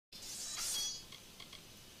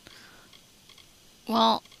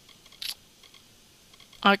Well,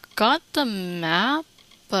 I got the map,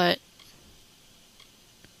 but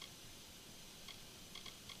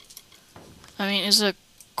I mean, is it a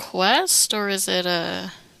quest or is it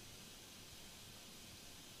a...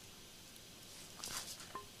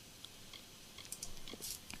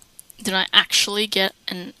 Did I actually get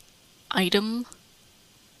an item?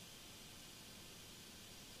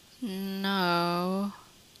 No.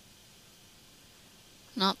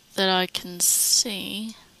 Not that I can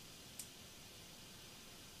see.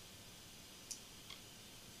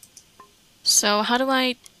 So how do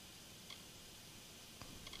I...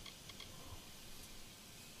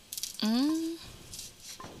 I'm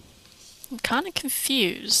kind of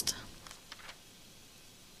confused.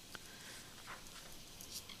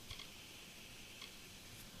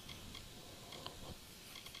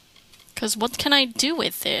 Because what can I do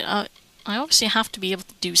with it? I obviously have to be able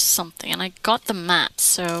to do something, and I got the map,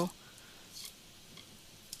 so...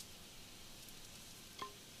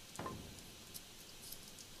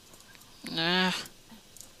 Nah.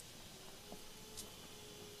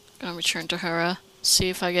 Gonna return to her, see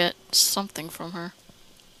if I get something from her.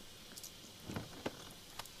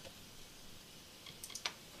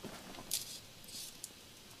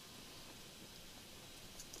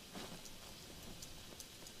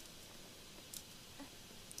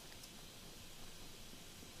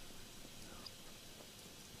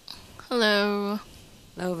 Hello.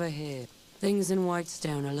 Over here. Things in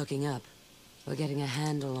Whitestone are looking up. We're getting a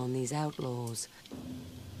handle on these outlaws.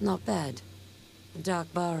 Not bad. The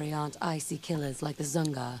Dark Bari aren't icy killers like the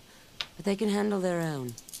Zungar, but they can handle their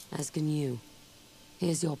own, as can you.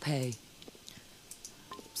 Here's your pay.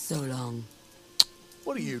 So long.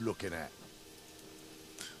 What are you looking at?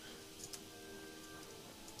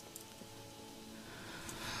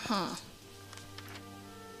 Huh.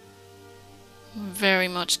 I'm very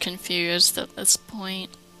much confused at this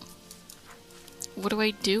point. What do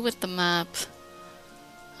I do with the map?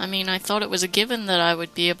 I mean, I thought it was a given that I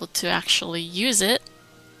would be able to actually use it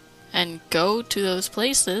and go to those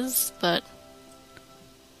places, but...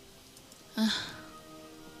 I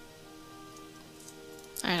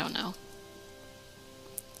don't know.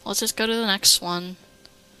 Let's just go to the next one.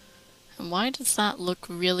 And why does that look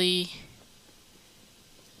really...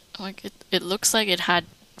 like, it looks like it had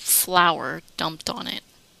flour dumped on it.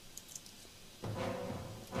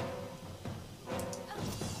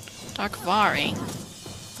 Dark Vari.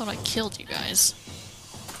 Thought I killed you guys.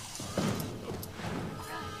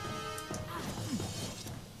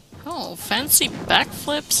 Oh, fancy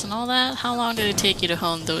backflips and all that? How long did it take you to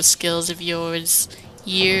hone those skills of yours?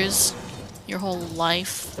 Years? Your whole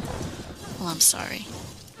life? Well, I'm sorry.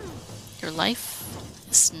 Your life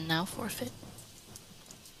is now forfeit.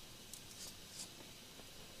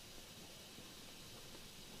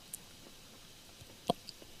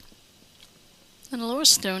 And a lower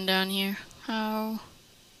stone down here. How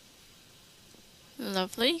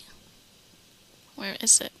lovely. Where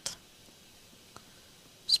is it?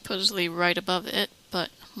 Supposedly right above it, but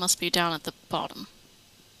must be down at the bottom.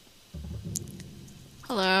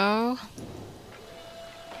 Hello.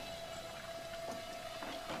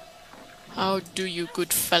 How do you,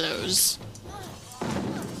 good fellows?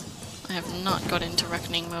 I have not got into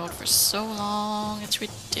reckoning mode for so long, it's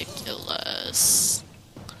ridiculous.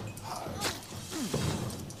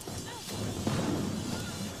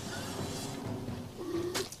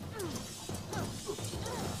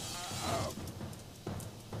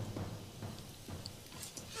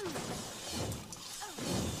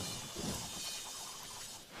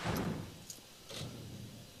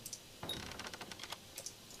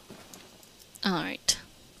 Alright.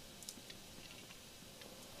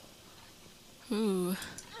 Ooh.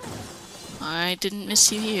 I didn't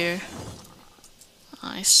miss you here.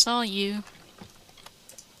 I saw you.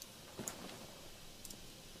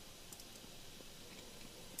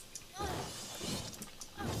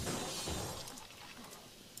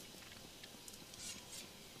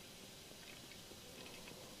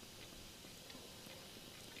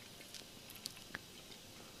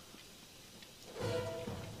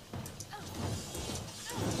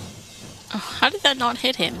 Oh, how did that not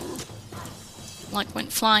hit him? Like,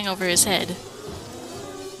 went flying over his head.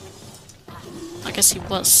 I guess he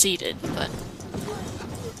was seated, but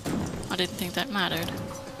I didn't think that mattered.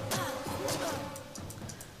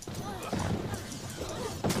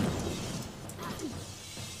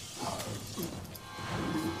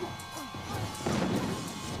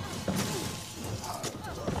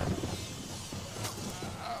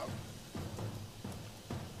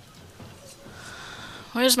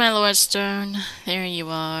 Where's my lordstone? There you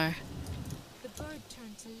are. The bird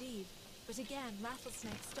turned to leave, but again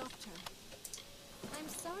Rattlesnake stopped her. I'm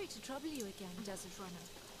sorry to trouble you again, Desert Runner,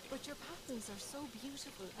 but your pathos are so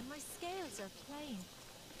beautiful and my scales are plain.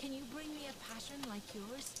 Can you bring me a pattern like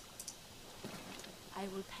yours? I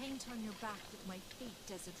will paint on your back with my feet,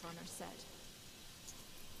 Desert Runner said.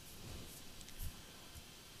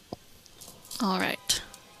 Alright.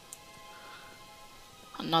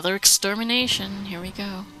 Another extermination. Here we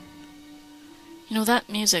go. You know that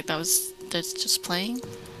music that's just playing?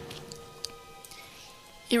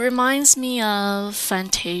 It reminds me of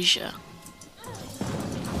Fantasia.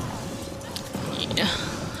 Yeah,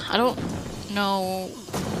 I don't know.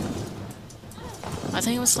 I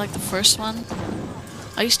think it was like the first one.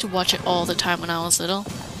 I used to watch it all the time when I was little.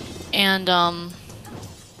 And, wow,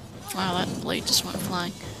 that blade just went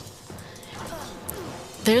flying.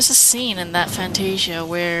 There's a scene in that Fantasia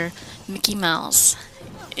where Mickey Mouse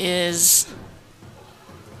is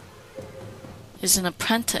an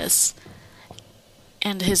apprentice,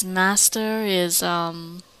 and his master is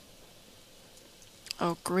a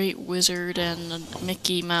great wizard, and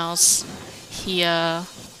Mickey Mouse he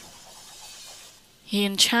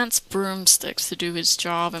enchants broomsticks to do his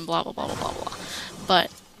job and blah blah blah blah blah blah.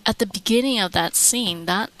 But at the beginning of that scene,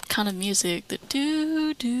 that kind of music, the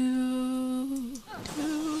doo doo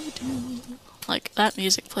doo doo, like that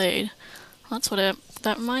music played. That's what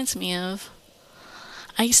that reminds me of.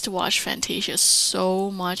 I used to watch Fantasia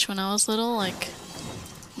so much when I was little, like,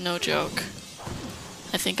 no joke.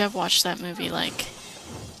 I think I've watched that movie, like,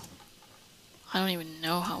 I don't even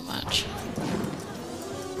know how much.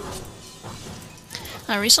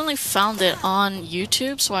 I recently found it on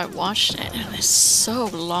YouTube, so I watched it, and it's so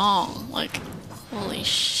long, like, holy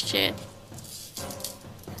shit.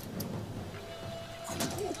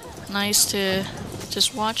 And I used to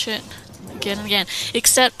just watch it again and again,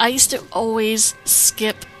 except I used to always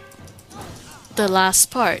skip the last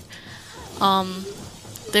part.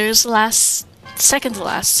 There's the second to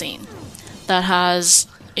last scene that has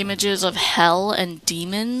images of hell and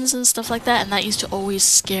demons and stuff like that, and that used to always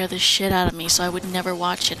scare the shit out of me, so I would never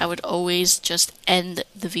watch it. I would always just end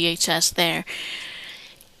the VHS there.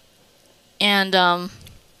 And I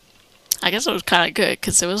guess it was kind of good,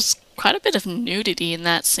 because there was quite a bit of nudity in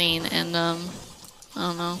that scene, and I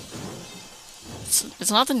don't know.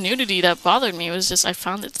 It's not the nudity that bothered me, it was just I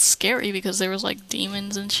found it scary because there was like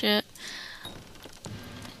demons and shit.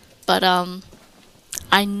 But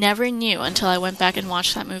I never knew until I went back and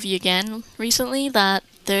watched that movie again recently that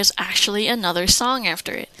there's actually another song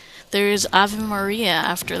after it. There's Ave Maria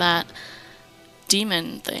after that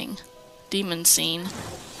demon scene,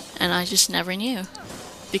 and I just never knew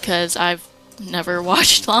because I've never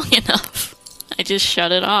watched long enough. I just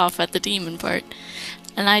shut it off at the demon part.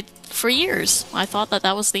 And for years, I thought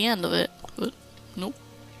that was the end of it, but nope.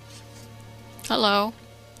 Hello.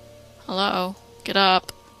 Hello. Get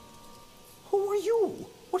up. Who are you?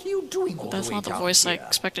 What are you doing all the way down here? That's not the voice I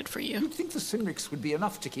expected for you. You'd think the Sinrics would be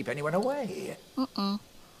enough to keep anyone away.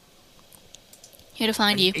 Here to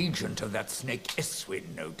find you. An agent of that snake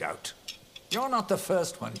Eswin, no doubt. You're not the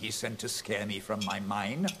first one he sent to scare me from my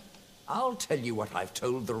mine. I'll tell you what I've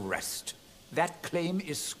told the rest. That claim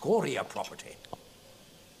is Scoria property.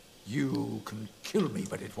 You can kill me,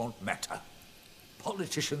 but it won't matter.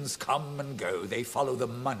 Politicians come and go, they follow the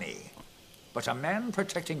money. But a man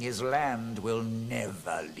protecting his land will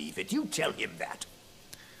never leave it. You tell him that.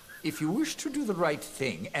 If you wish to do the right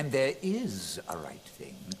thing, and there is a right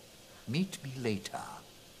thing, meet me later.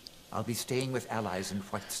 I'll be staying with allies in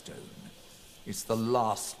Whitestone. It's the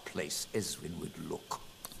last place Eswin would look.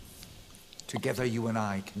 Together, you and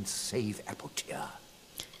I can save Apotia.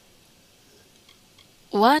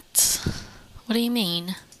 What? What do you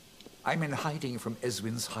mean? I'm in hiding from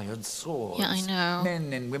Eswin's hired swords. Yeah, I know.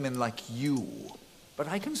 Men and women like you. But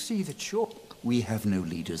I can see that you're... We have no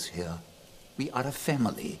leaders here. We are a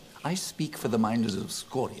family. I speak for the miners of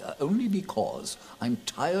Scoria only because I'm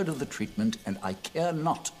tired of the treatment and I care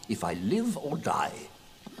not if I live or die.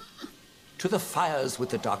 To the fires with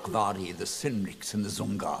the Darkvari, the Sinrics, and the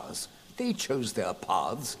Zungars. They chose their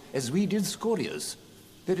paths as we did Scoria's.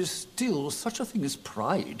 There is still such a thing as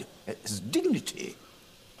pride, as dignity.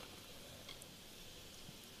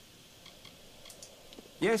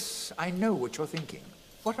 Yes, I know what you're thinking.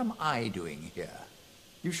 What am I doing here?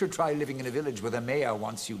 You should try living in a village where the mayor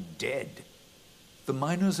wants you dead. The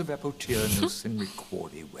miners of Apotia know Sinric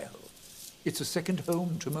Quarry well. It's a second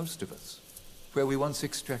home to most of us, where we once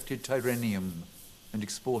extracted Tyrenium and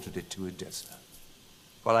exported it to Edessa.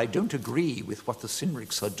 While I don't agree with what the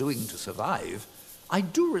Sinrics are doing to survive, I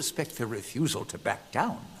do respect their refusal to back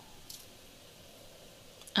down.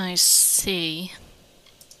 I see.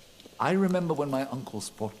 I remember when my uncles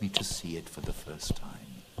brought me to see it for the first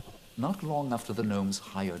time. not long after the gnomes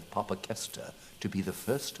hired Papa Kester to be the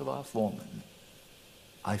first of our foremen.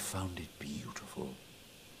 I found it beautiful.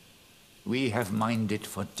 We have mined it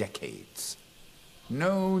for decades.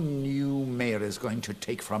 No new mayor is going to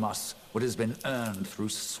take from us what has been earned through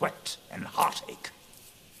sweat and heartache.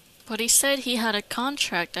 But he said he had a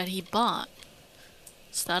contract that he bought.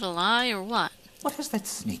 Is that a lie or what? What has that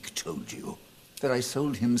snake told you? That I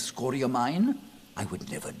sold him Scoria Mine? I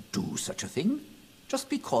would never do such a thing. Just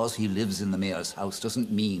because he lives in the mayor's house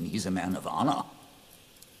doesn't mean he's a man of honor.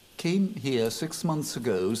 Came here 6 months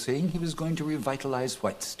ago saying he was going to revitalize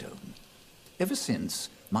Whitestone. Ever since,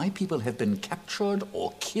 my people have been captured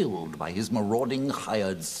or killed by his marauding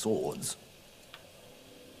hired swords.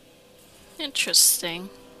 Interesting.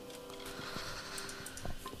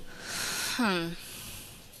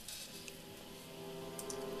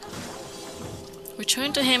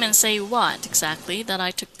 Return to him and say what, exactly? That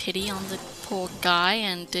I took pity on the poor guy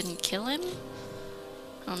and didn't kill him?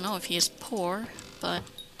 I don't know if he is poor, but...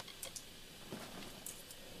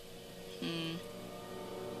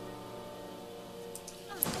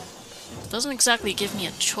 Doesn't exactly give me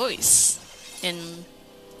a choice in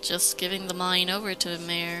just giving the mine over to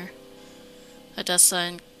Mayor Odessa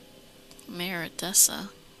and... Mayor Odessa?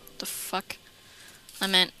 The fuck? I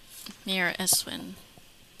meant Mayor Eswin.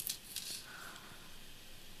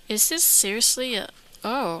 Is this seriously a...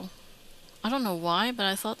 Oh. I don't know why, but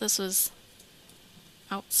I thought this was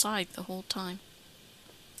outside the whole time.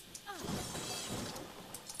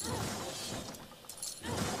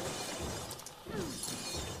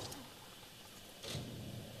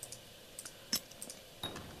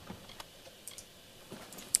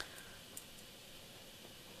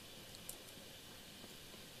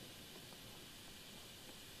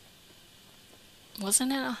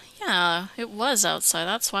 Wasn't it? Yeah, it was outside.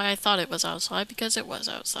 That's why I thought it was outside, because it was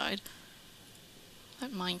outside.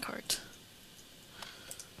 That minecart.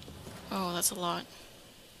 Oh, that's a lot.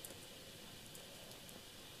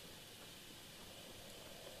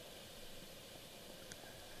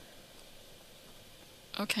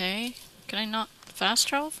 Okay. Can I not fast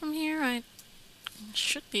travel from here? I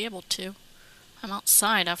should be able to. I'm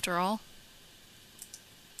outside after all.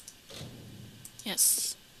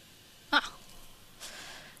 Yes. Ah.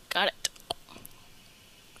 Got it.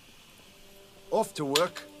 Off to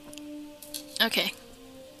work. Okay.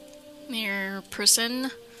 Mere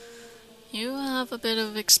person, you have a bit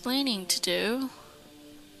of explaining to do.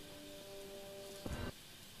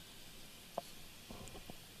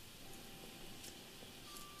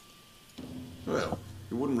 Well,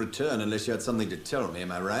 you wouldn't return unless you had something to tell me,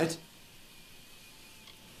 am I right?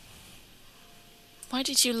 Why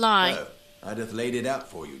did you lie? Oh, I'd have laid it out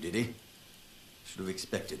for you, did he? Should have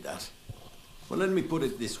expected that. Well, let me put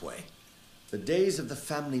it this way. The days of the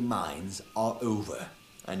family mines are over.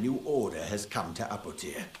 A new order has come to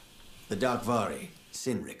Apotir. The Darkvari,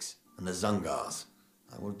 Sinrix, and the Zungars.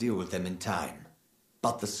 I will deal with them in time.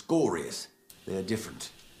 But the Scorias, they are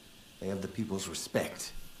different. They have the people's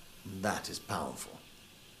respect. And that is powerful.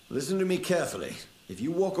 Listen to me carefully. If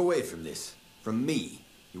you walk away from this, from me,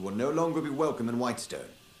 you will no longer be welcome in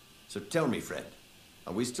Whitestone. So tell me, friend,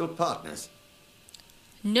 are we still partners?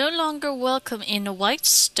 No longer welcome in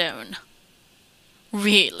Whitestone.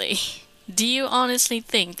 Really? Do you honestly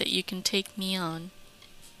think that you can take me on?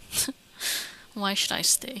 Why should I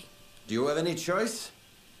stay? Do you have any choice?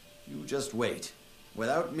 You just wait.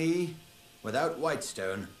 Without me, without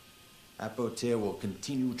Whitestone, Apotir will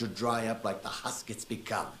continue to dry up like the husk it's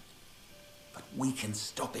become. But we can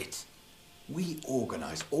stop it. We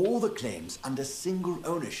organize all the claims under single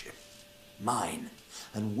ownership. Mine.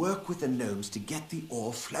 And work with the gnomes to get the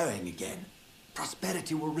ore flowing again.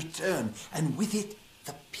 Prosperity will return, and with it,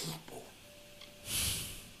 the people.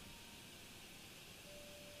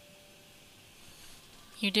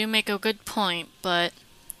 You do make a good point, but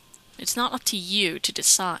it's not up to you to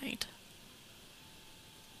decide.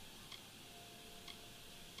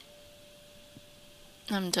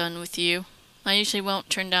 I'm done with you. I usually won't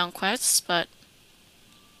turn down quests, but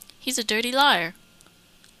he's a dirty liar.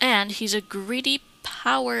 And he's a greedy,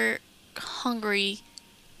 power-hungry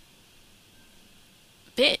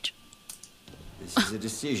bitch. This is a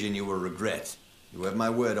decision you will regret. You have my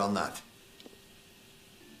word on that.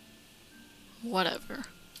 Whatever.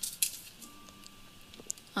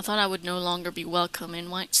 I thought I would no longer be welcome in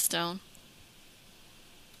Whitestone.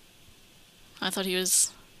 I thought he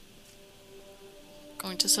was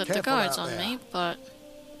going to set the Careful guards out on there. me, but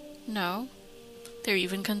no. They're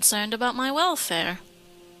even concerned about my welfare.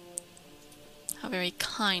 How very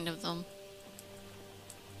kind of them.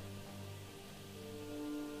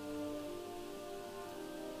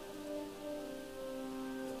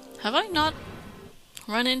 Have I not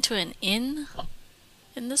run into an inn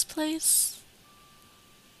in this place?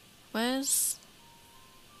 Where's...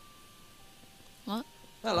 What?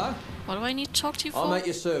 Hello. What do I need to talk to you for? I'm at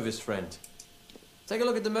your service, friend. Take a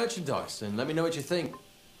look at the merchandise and let me know what you think.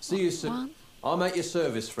 See you soon. What? I'm at your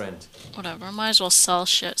service, friend. Whatever, I might as well sell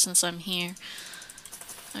shit since I'm here.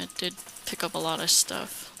 I did pick up a lot of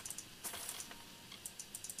stuff.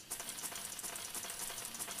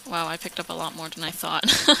 Wow, I picked up a lot more than I thought.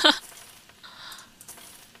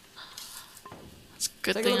 It's a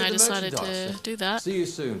good thing I decided to do that. See you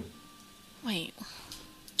soon. Wait.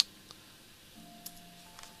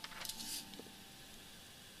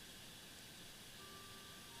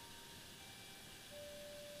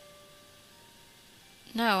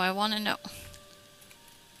 No, I want to know.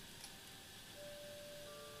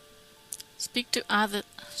 Speak to other...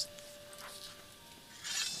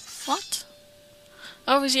 What?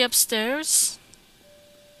 Oh, is he upstairs?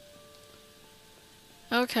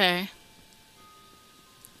 Okay.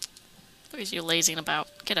 What is you lazing about?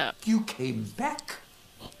 Get up. You came back?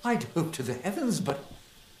 I'd hoped to the heavens, but...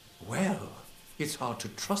 Well, it's hard to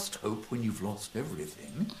trust hope when you've lost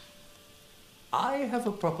everything. I have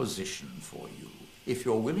a proposition for you, if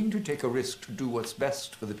you're willing to take a risk to do what's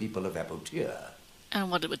best for the people of Apotir. And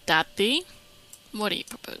what would that be? What do you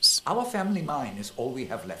propose? Our family mine is all we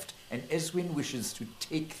have left, and Eswin wishes to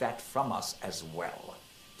take that from us as well.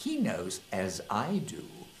 He knows, as I do,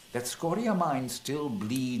 that Scoria mine still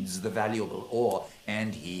bleeds the valuable ore,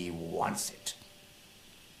 and he wants it.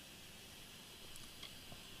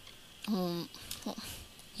 Well,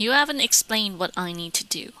 you haven't explained what I need to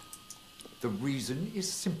do. The reason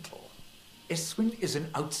is simple. Eswin is an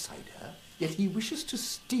outsider, yet he wishes to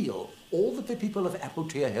steal all that the people of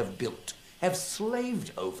Apotir have built, have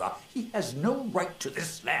slaved over. He has no right to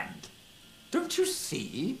this land. Don't you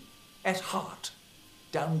see? At heart,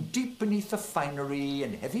 down deep beneath the finery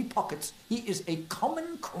and heavy pockets, he is a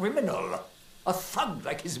common criminal, a thug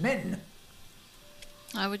like his men.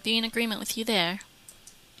 I would be in agreement with you there.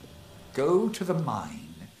 Go to the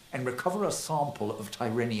mine and recover a sample of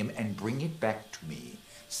Tyrenium and bring it back to me.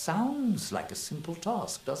 Sounds like a simple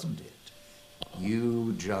task, doesn't it?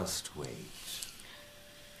 You just wait.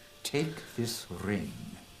 Take this ring.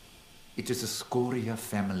 It is a Scoria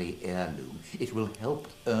family heirloom. It will help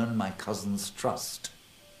earn my cousin's trust.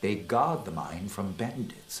 They guard the mine from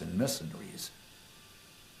bandits and mercenaries.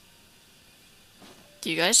 Do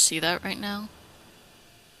you guys see that right now?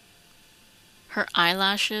 Her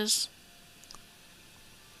eyelashes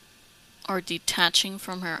are detaching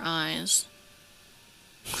from her eyes.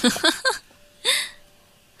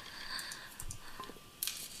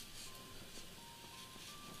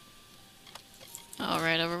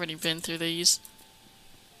 Alright, I've already been through these.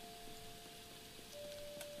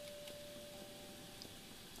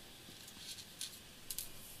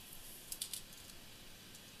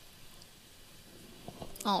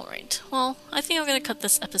 Alright, well, I think I'm gonna cut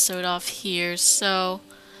this episode off here, so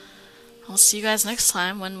I'll see you guys next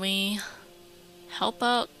time when we help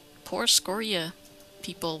out poor Scoria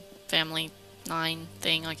people, family 9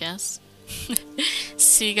 thing, I guess.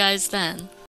 See you guys then.